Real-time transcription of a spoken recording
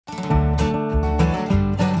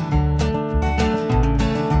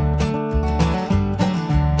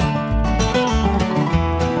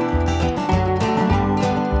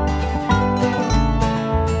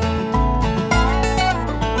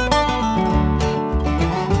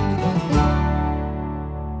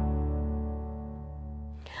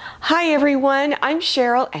Hi everyone, I'm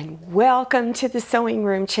Cheryl and welcome to the Sewing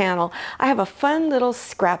Room channel. I have a fun little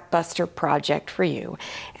scrap buster project for you,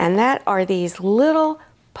 and that are these little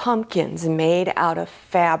pumpkins made out of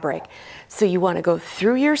fabric. So you want to go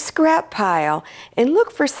through your scrap pile and look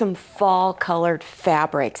for some fall colored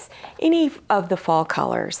fabrics, any of the fall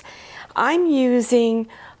colors. I'm using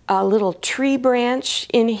a little tree branch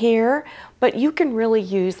in here, but you can really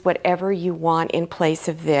use whatever you want in place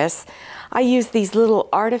of this. I use these little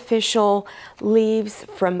artificial leaves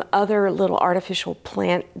from other little artificial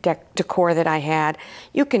plant decor that I had.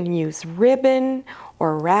 You can use ribbon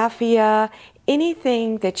or raffia,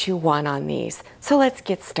 anything that you want on these. So let's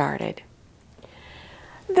get started.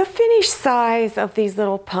 The finished size of these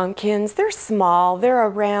little pumpkins, they're small. They're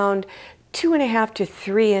around 2.5 to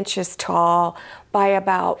 3 inches tall by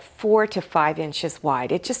about 4 to 5 inches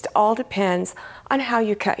wide. It just all depends on how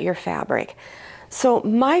you cut your fabric. So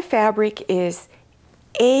my fabric is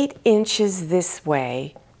 8 inches this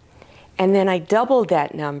way, and then I doubled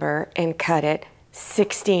that number and cut it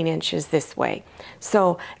 16 inches this way.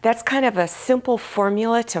 So that's kind of a simple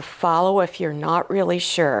formula to follow if you're not really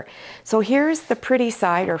sure. So here's the pretty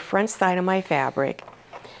side or front side of my fabric.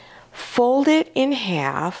 Fold it in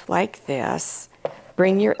half like this,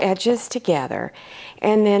 bring your edges together,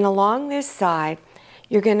 and then along this side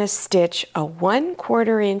you're going to stitch a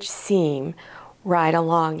 1/4 inch seam right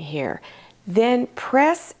along here. Then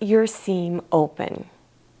press your seam open.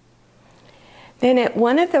 Then at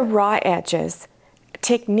one of the raw edges,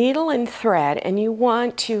 take needle and thread, and you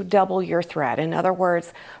want to double your thread. In other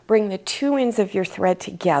words, bring the 2 ends of your thread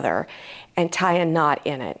together and tie a knot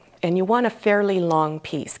in it. And you want a fairly long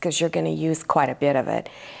piece because you're going to use quite a bit of it.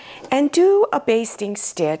 And do a basting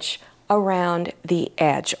stitch around the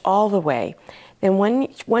edge all the way. Then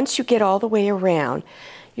once you get all the way around,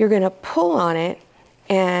 you're going to pull on it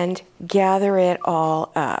and gather it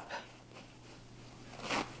all up.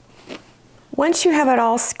 Once you have it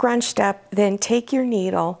all scrunched up, then take your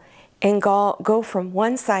needle and go from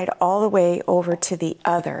one side all the way over to the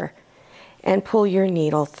other and pull your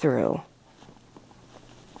needle through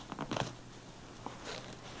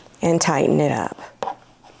and tighten it up.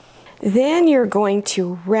 Then you're going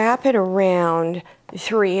to wrap it around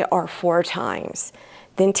 3 or 4 times.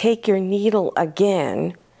 Then take your needle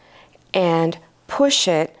again and push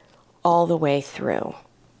it all the way through.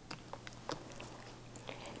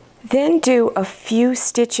 Then do a few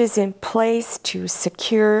stitches in place to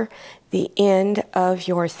secure the end of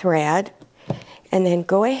your thread, and then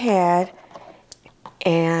go ahead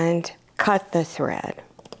and cut the thread.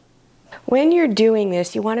 When you're doing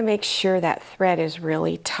this, you want to make sure that thread is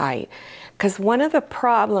really tight, because one of the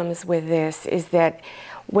problems with this is that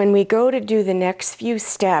when we go to do the next few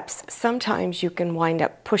steps, sometimes you can wind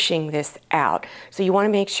up pushing this out. So you want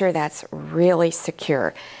to make sure that's really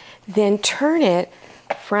secure. Then turn it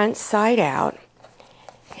front side out,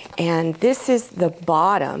 and this is the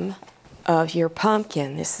bottom of your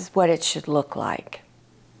pumpkin. This is what it should look like.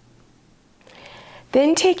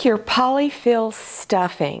 Then take your polyfill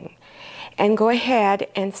stuffing and go ahead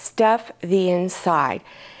and stuff the inside.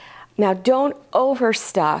 Now don't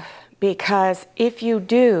overstuff, because if you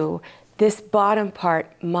do, this bottom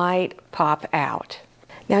part might pop out.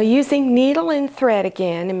 Now using needle and thread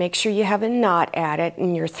again, and make sure you have a knot at it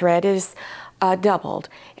and your thread is doubled,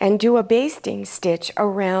 and do a basting stitch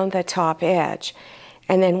around the top edge.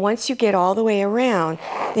 And then once you get all the way around,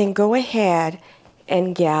 then go ahead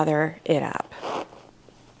and gather it up.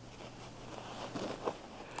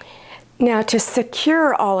 Now to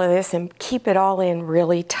secure all of this and keep it all in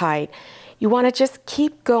really tight, you want to just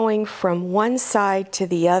keep going from one side to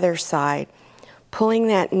the other side, pulling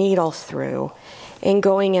that needle through and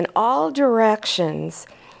going in all directions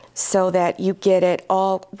so that you get it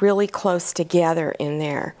all really close together in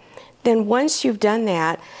there. Then once you've done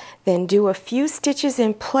that, then do a few stitches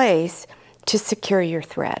in place to secure your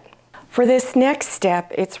thread. For this next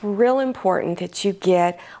step, it's real important that you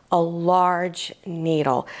get a large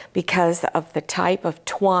needle because of the type of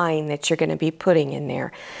twine that you're going to be putting in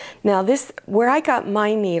there. Now where I got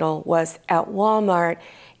my needle was at Walmart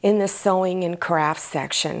in the sewing and crafts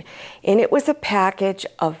section, and it was a package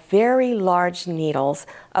of very large needles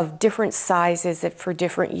of different sizes for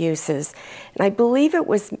different uses, and I believe it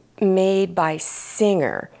was made by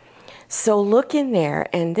Singer. So look in there,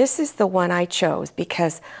 and this is the one I chose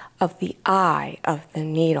because of the eye of the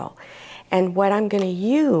needle. And what I'm going to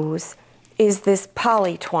use is this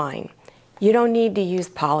poly twine. You don't need to use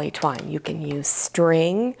poly twine. You can use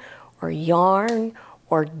string or yarn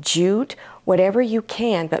or jute, whatever you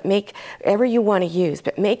can, but whatever you want to use,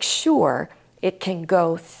 but make sure it can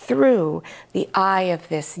go through the eye of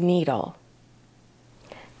this needle.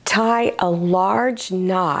 tie a large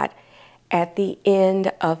knot at the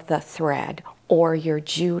end of the thread, or your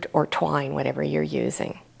jute or twine, whatever you're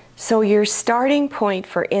using. So your starting point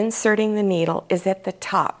for inserting the needle is at the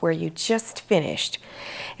top where you just finished.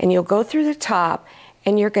 And you'll go through the top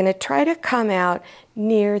and you're going to try to come out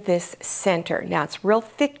near this center. Now it's real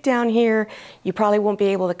thick down here. You probably won't be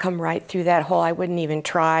able to come right through that hole. I wouldn't even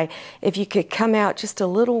try. If you could come out just a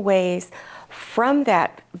little ways from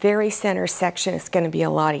that very center section, it's going to be a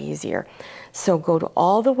lot easier. So go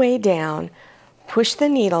all the way down, push the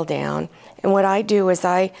needle down, and what I do is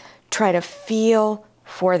I try to feel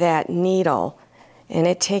for that needle, and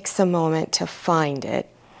it takes a moment to find it.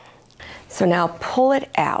 So now pull it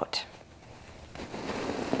out.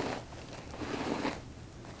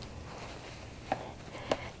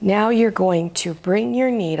 Now you're going to bring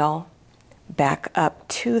your needle back up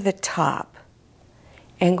to the top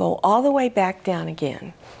and go all the way back down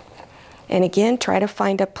again. And again, try to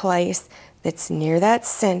find a place that's near that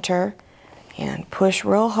center and push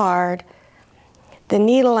real hard. The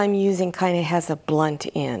needle I'm using kind of has a blunt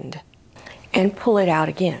end. And pull it out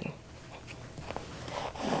again.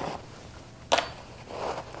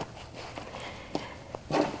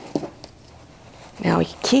 Now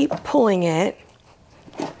you keep pulling it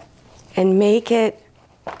and make it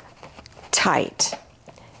tight.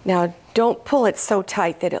 Now don't pull it so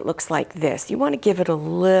tight that it looks like this. You want to give it a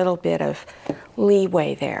little bit of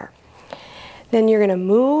leeway there. Then you're going to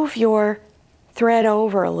move your thread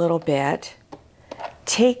over a little bit,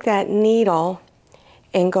 take that needle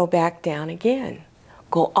and go back down again.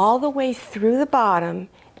 Go all the way through the bottom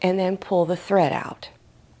and then pull the thread out.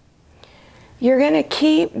 You're going to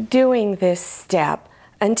keep doing this step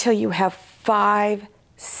until you have 5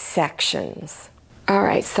 sections. All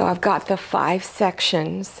right, so I've got the 5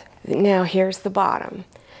 sections. Now here's the bottom.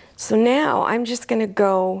 So now I'm just going to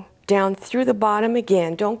go down through the bottom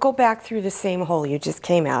again. Don't go back through the same hole you just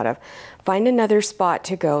came out of. Find another spot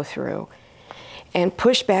to go through and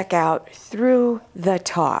push back out through the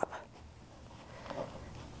top.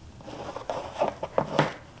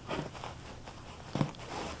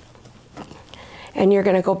 And you're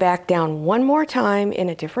going to go back down one more time in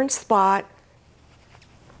a different spot.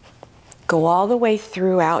 Go all the way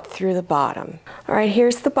out through the bottom. All right,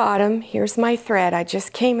 here's the bottom. Here's my thread. I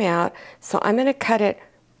just came out. So I'm going to cut it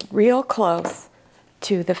real close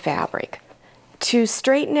to the fabric. To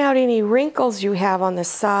straighten out any wrinkles you have on the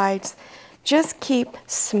sides, just keep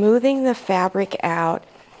smoothing the fabric out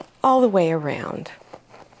all the way around.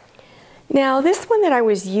 Now this one that I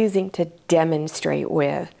was using to demonstrate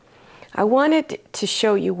with, I wanted to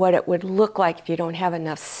show you what it would look like if you don't have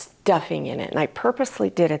enough stuffing in it, and I purposely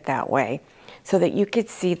did it that way so that you could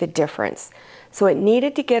see the difference. So it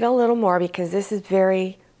needed to get a little more because this is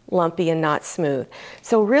very lumpy and not smooth.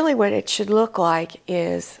 So really what it should look like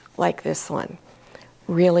is like this one,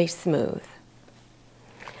 really smooth.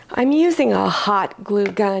 I'm using a hot glue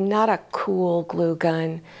gun, not a cool glue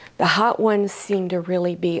gun. The hot ones seem to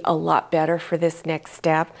really be a lot better for this next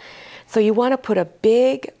step. So you want to put a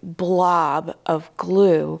big blob of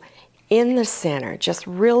glue in the center, just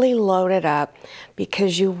really load it up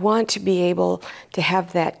because you want to be able to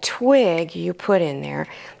have that twig you put in there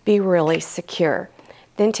be really secure.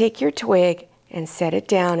 Then take your twig and set it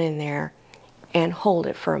down in there and hold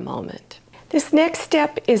it for a moment. This next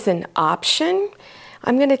step is an option.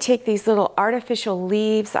 I'm going to take these little artificial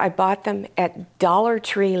leaves. I bought them at Dollar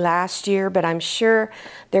Tree last year, but I'm sure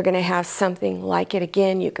they're going to have something like it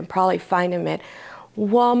again. You can probably find them at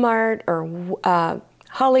Walmart or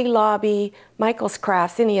Holly Lobby, Michael's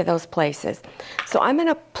Crafts, any of those places. So I'm going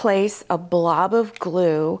to place a blob of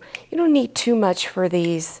glue. You don't need too much for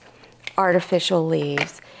these artificial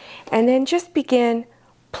leaves. And then just begin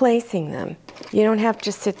placing them. You don't have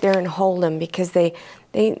to sit there and hold them because they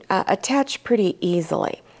attach pretty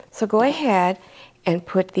easily. So go ahead and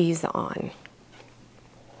put these on.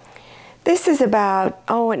 This is about,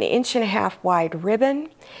 an 1.5 inch wide ribbon,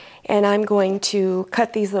 and I'm going to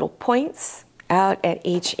cut these little points out at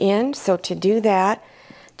each end. So to do that,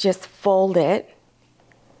 just fold it,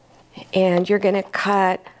 and you're going to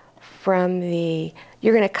cut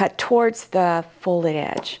towards the folded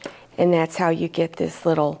edge, and that's how you get this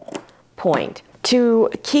little point. To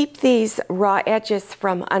keep these raw edges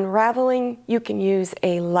from unraveling, you can use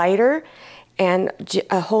a lighter and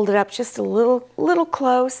hold it up just a little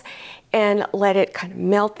close and let it kind of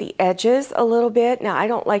melt the edges a little bit. Now, I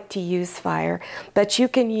don't like to use fire, but you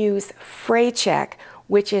can use Fray Check,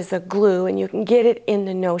 which is a glue, and you can get it in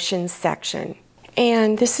the notions section.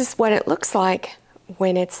 And this is what it looks like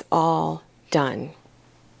when it's all done.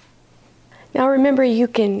 Now remember, you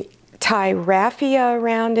can tie raffia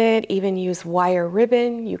around it, even use wire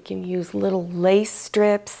ribbon. You can use little lace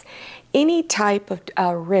strips, any type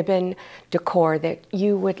of ribbon decor that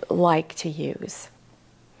you would like to use.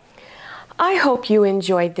 I hope you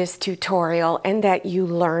enjoyed this tutorial and that you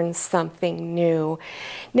learned something new.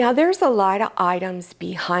 Now there's a lot of items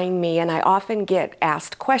behind me and I often get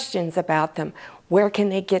asked questions about them. Where can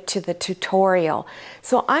they get to the tutorial?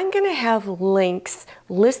 So I'm going to have links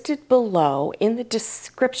listed below in the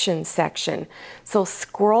description section. So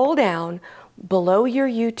scroll down below your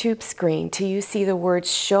YouTube screen till you see the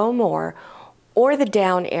words show more or the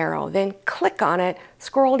down arrow. Then click on it,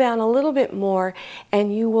 scroll down a little bit more,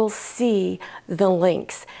 and you will see the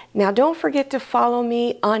links. Now don't forget to follow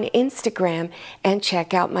me on Instagram and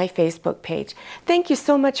check out my Facebook page. Thank you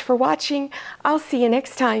so much for watching. I'll see you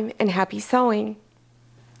next time, and happy sewing.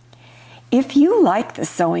 If you like the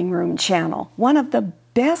Sewing Room channel, one of the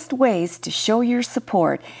best ways to show your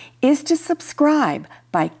support is to subscribe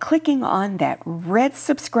by clicking on that red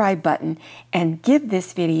subscribe button and give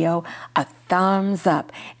this video a thumbs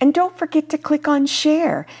up. And don't forget to click on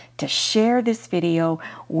share to share this video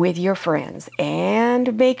with your friends.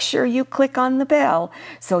 And make sure you click on the bell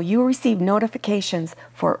so you receive notifications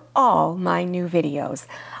for all my new videos.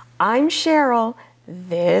 I'm Cheryl.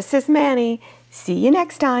 This is Manny. See you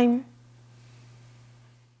next time.